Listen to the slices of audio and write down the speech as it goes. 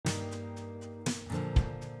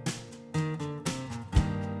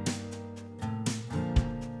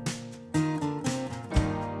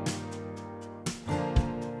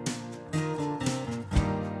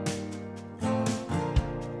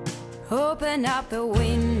Open up the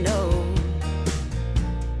window.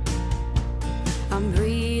 I'm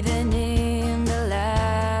breathing in the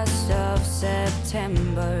last of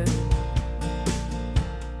September.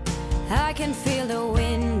 I can feel the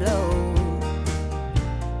wind blow,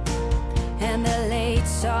 and the late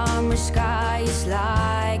summer sky is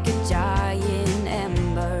like a giant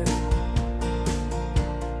ember.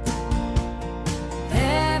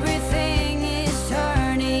 Everything is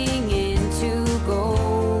turning into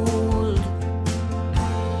gold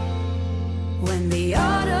when the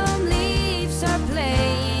autumn leaves are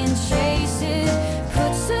playing chases,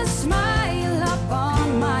 puts a smile up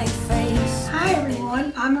on my face. Hi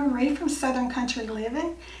everyone, I'm Marie from Southern Country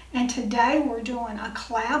Living, and today we're doing a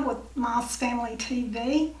collab with Moss Family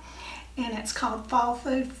TV, and it's called Fall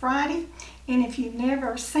Food Friday. And if you've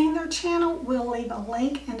never seen their channel, we'll leave a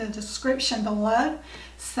link in the description below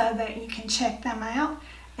so that you can check them out.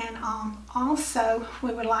 And also,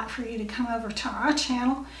 we would like for you to come over to our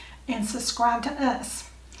channel and subscribe to us.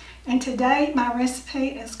 And today, my recipe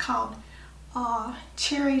is called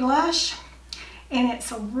Cherry Lush. And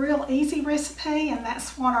it's a real easy recipe, and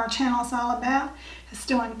that's what our channel is all about. It's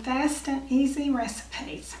doing fast and easy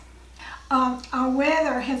recipes. Our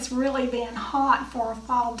weather has really been hot for a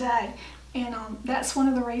fall day, and that's one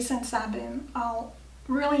of the reasons I've been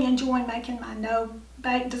really enjoying making my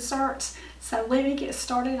no-bake desserts. So let me get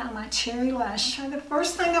started on my Cherry Lush. Okay, the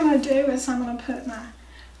first thing I'm going to do is I'm going to put my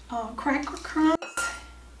cracker crumbs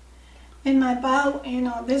in my bowl,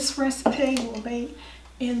 and this recipe will be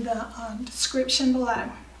in the description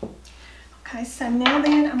below. Okay, so now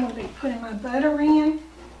then I'm going to be putting my butter in.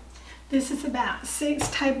 This is about 6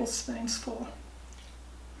 tablespoons full.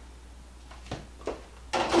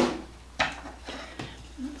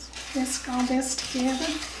 Let's whisk all this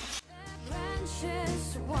together.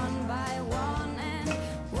 Branches one by one and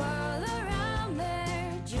whirl around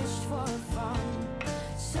there just for fun.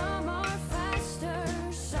 Some are faster,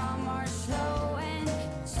 some are slow, and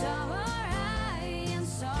some are high and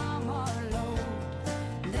some are low.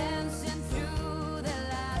 Dancing through the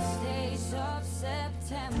last days of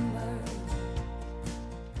September.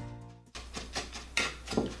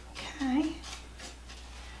 Okay.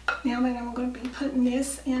 Now then I'm going to be putting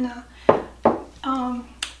this in a, I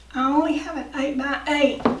only have an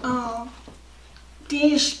 8x8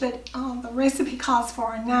 dish, but the recipe calls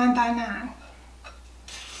for a 9x9.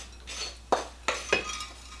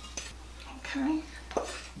 Okay.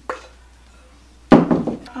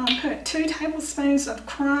 I'll put 2 tablespoons of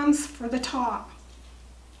crumbs for the top.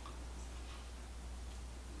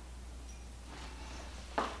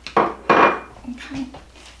 Okay.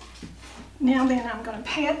 Now then I'm going to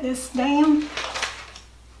pat this down.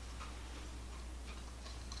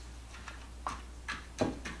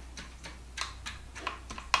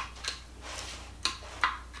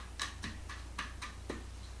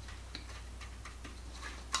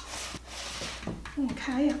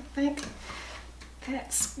 Okay, I think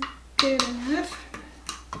that's good enough.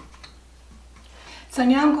 So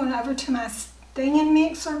now I'm going over to my stand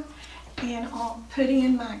mixer, and I'll put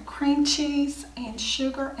in my cream cheese and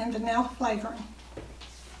sugar and vanilla flavoring.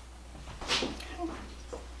 Okay.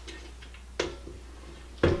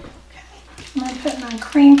 I'm going to put my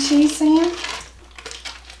cream cheese in,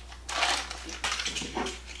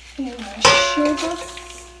 and my sugar,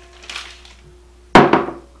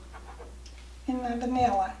 and my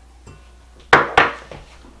vanilla.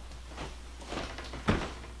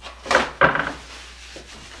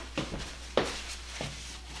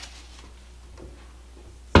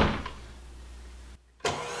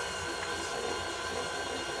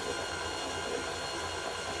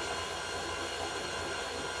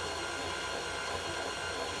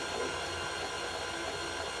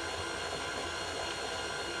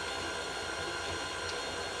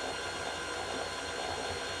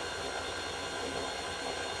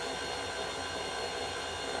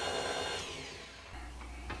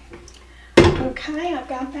 Okay, I've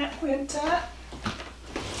got that whipped up.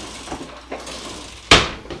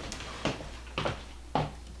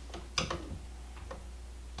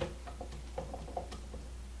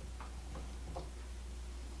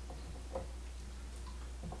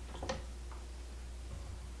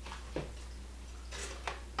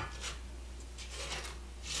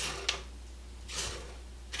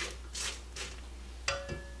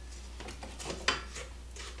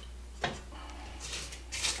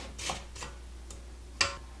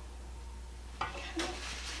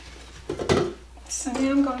 So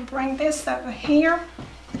now I'm going to bring this over here.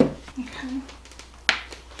 Okay.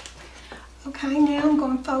 Okay, now I'm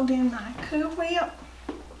going to fold in my Cool Whip.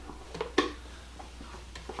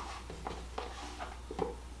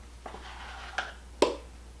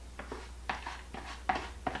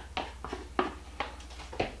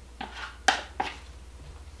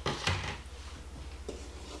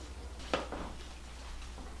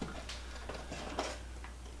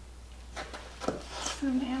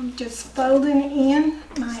 I'm just folding in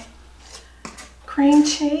my cream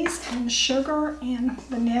cheese and sugar and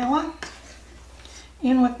vanilla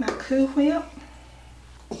in with my Cool Whip.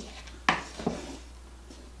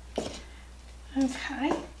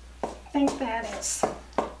 Okay, I think that is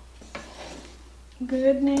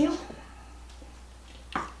good now.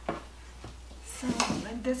 So I'll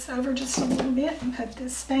move this over just a little bit and put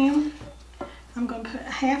this down. I'm going to put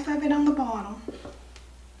half of it on the bottom.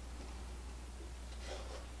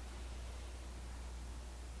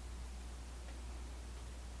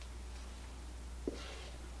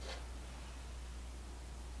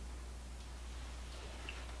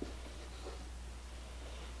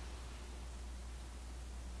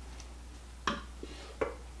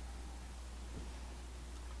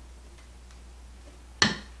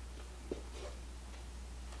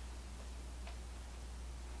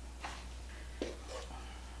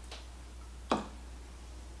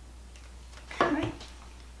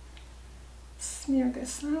 Smear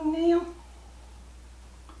this on now.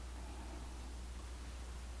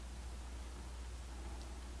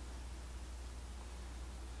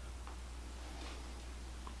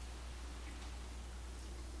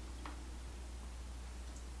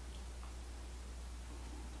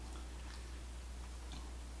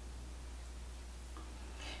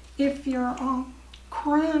 If your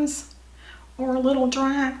crumbs are a little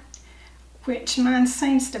dry, which mine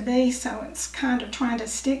seems to be, so it's kind of trying to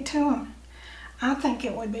stick to them, I think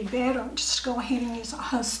it would be better just to go ahead and use a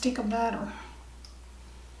whole stick of butter,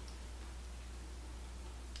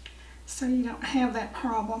 so you don't have that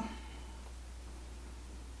problem.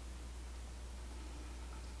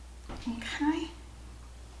 Okay.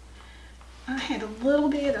 I had a little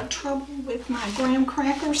bit of trouble with my graham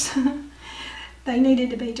crackers. They needed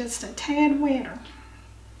to be just a tad wetter.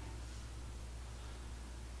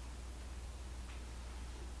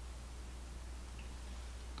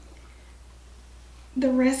 The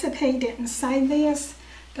recipe didn't say this,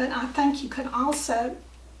 but I think you could also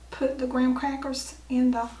put the graham crackers in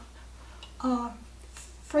the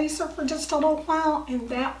freezer for just a little while, and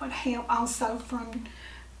that would help also from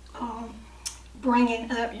bringing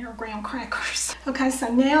up your graham crackers. Okay,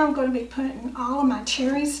 so now I'm going to be putting all of my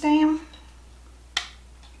cherries down.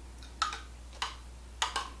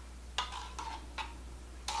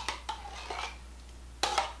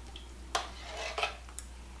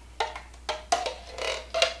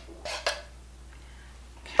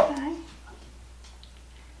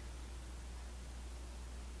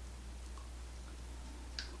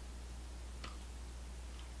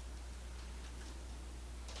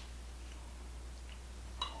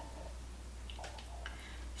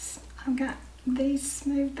 I've got these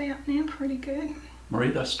smoothed out now pretty good. Marie,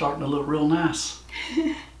 that's starting to look real nice.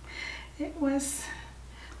 It was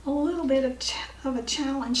a little bit of a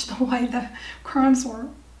challenge the way the crumbs were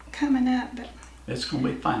coming up, but it's going to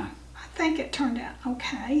be fine. I think it turned out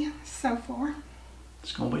okay so far.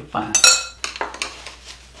 It's going to be fine.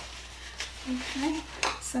 Okay,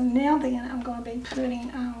 so now then I'm going to be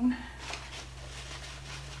putting on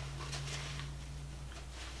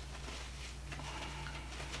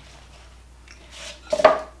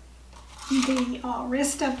the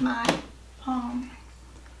rest of my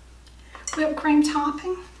whipped cream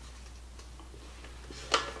topping.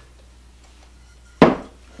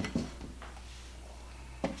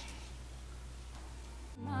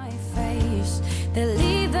 My face, they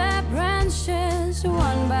leave the branches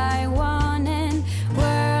one by one and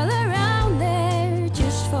whirl around there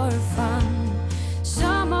just for fun.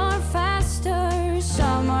 Some are faster,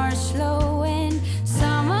 some are slow, and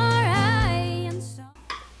some are high, and some...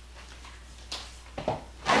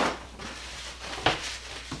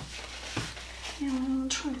 And I'm going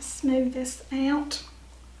to try to smooth this out.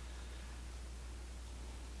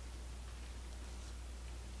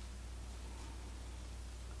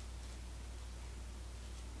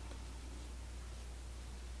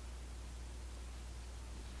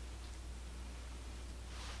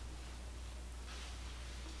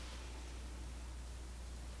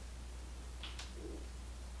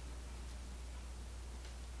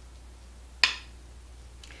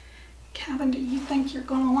 Calvin, do you think you're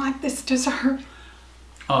going to like this dessert?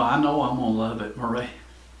 Oh, I know I'm going to love it, Marie.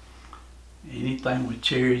 Anything with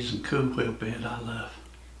cherries and Cool Whip in it, I love.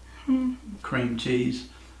 Cream cheese.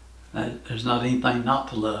 There's not anything not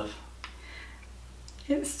to love.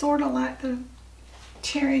 It's sort of like the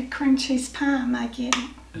cherry cream cheese pie I make it.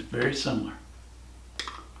 It's very similar.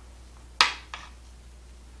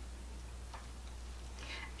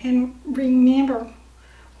 And remember,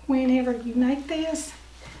 whenever you make this,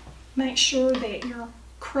 make sure that your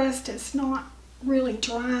crust is not really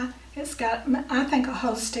dry. It's got, I think, a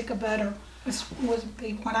whole stick of butter This would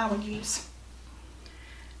be what I would use.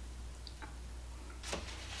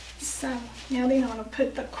 So now then I'm going to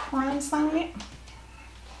put the crumbs on it.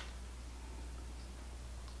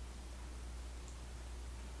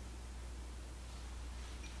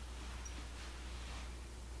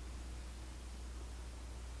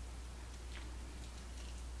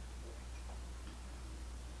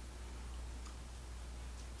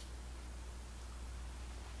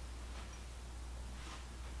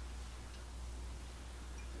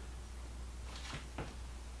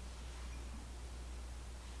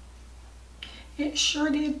 It sure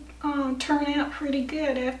did turn out pretty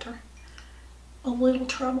good after a little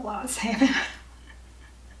trouble I was having.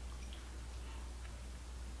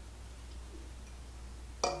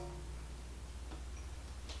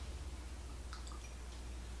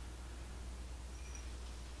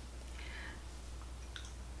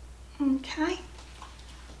 Okay.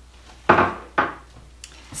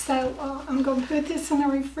 So I'm going to put this in the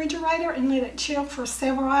refrigerator and let it chill for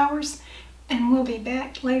several hours. And we'll be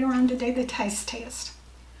back later on to do the taste test.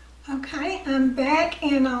 Okay, I'm back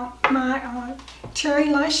and my cherry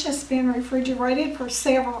Lush has been refrigerated for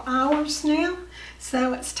several hours now.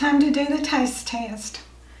 So it's time to do the taste test.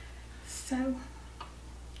 So,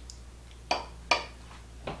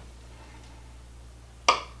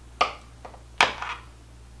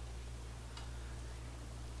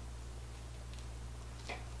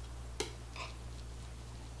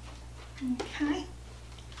 okay.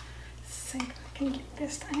 See if I can get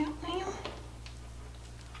this out now.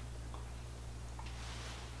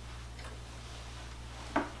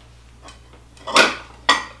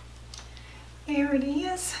 There it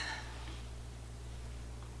is.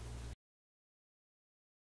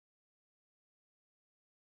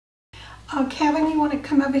 Calvin, you want to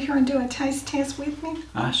come over here and do a taste test with me?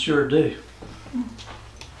 I sure do.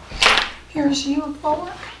 Here's your fork.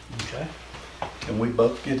 Okay. Can we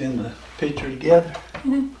both get in the picture together?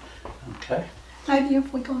 Mm-hmm. Okay. Maybe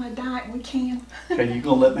if we're going to diet, we can. Okay, you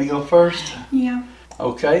gonna let me go first? Yeah.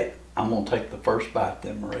 Okay, I'm gonna take the first bite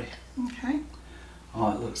then, Marie. Okay.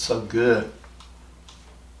 Oh, it looks so good.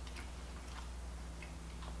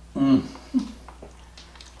 Mmm.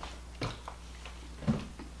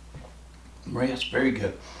 Marie, it's very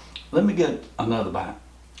good. Let me get another bite.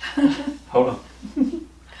 Hold on.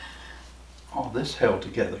 Oh, this held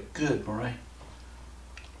together good, Marie.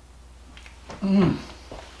 Mmm.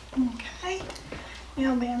 Okay.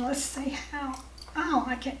 Now then, let's see how I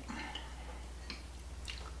like it.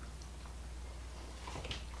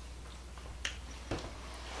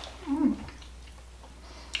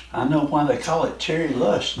 I know why they call it cherry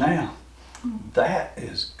lush now. That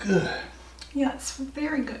is good. Yeah, it's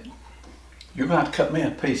very good. You're going to have to cut me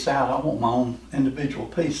a piece out. I want my own individual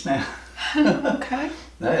piece now. Okay.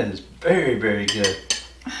 That is very, very good.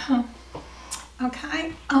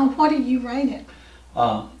 Okay. What do you rate it?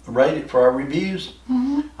 Rate it for our reviews.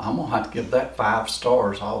 Mm-hmm. I'm going to have to give that 5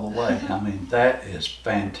 stars all the way. I mean, that is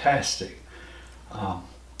fantastic.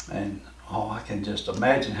 And oh, I can just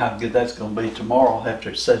imagine how good that's going to be tomorrow after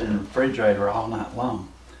it's set in the refrigerator all night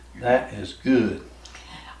long. That is good.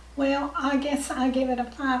 Well, I guess I give it a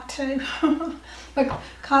 5 too,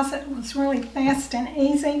 because it was really fast and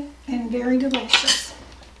easy and very delicious.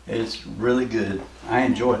 It's really good. I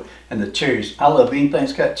enjoy it. And the cherries, I love anything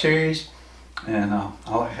that's got cherries. And I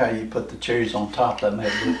like how you put the cherries on top. That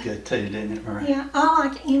made it look good too, didn't it, Marie? Yeah, I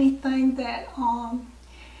like anything that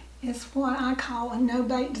is what I call a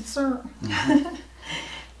no-bake dessert. Mm-hmm.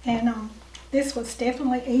 And this was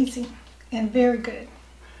definitely easy and very good.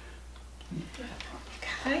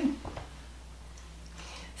 Okay.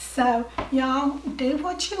 So, y'all do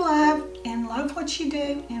what you love and love what you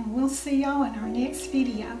do, and we'll see y'all in our next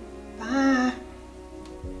video. Bye.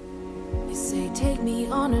 You say take me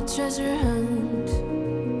on a treasure hunt.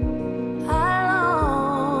 I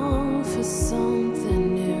long for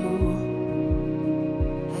something new.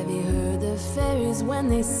 Have you heard the fairies when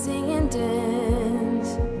they sing and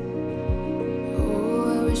dance?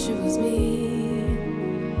 Oh, I wish it was me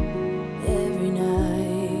every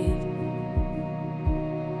night.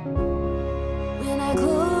 When I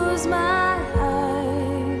close my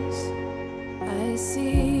eyes, I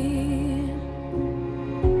see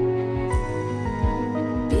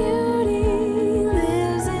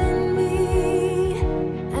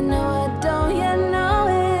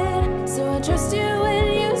trust you when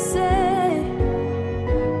you say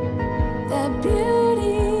that beauty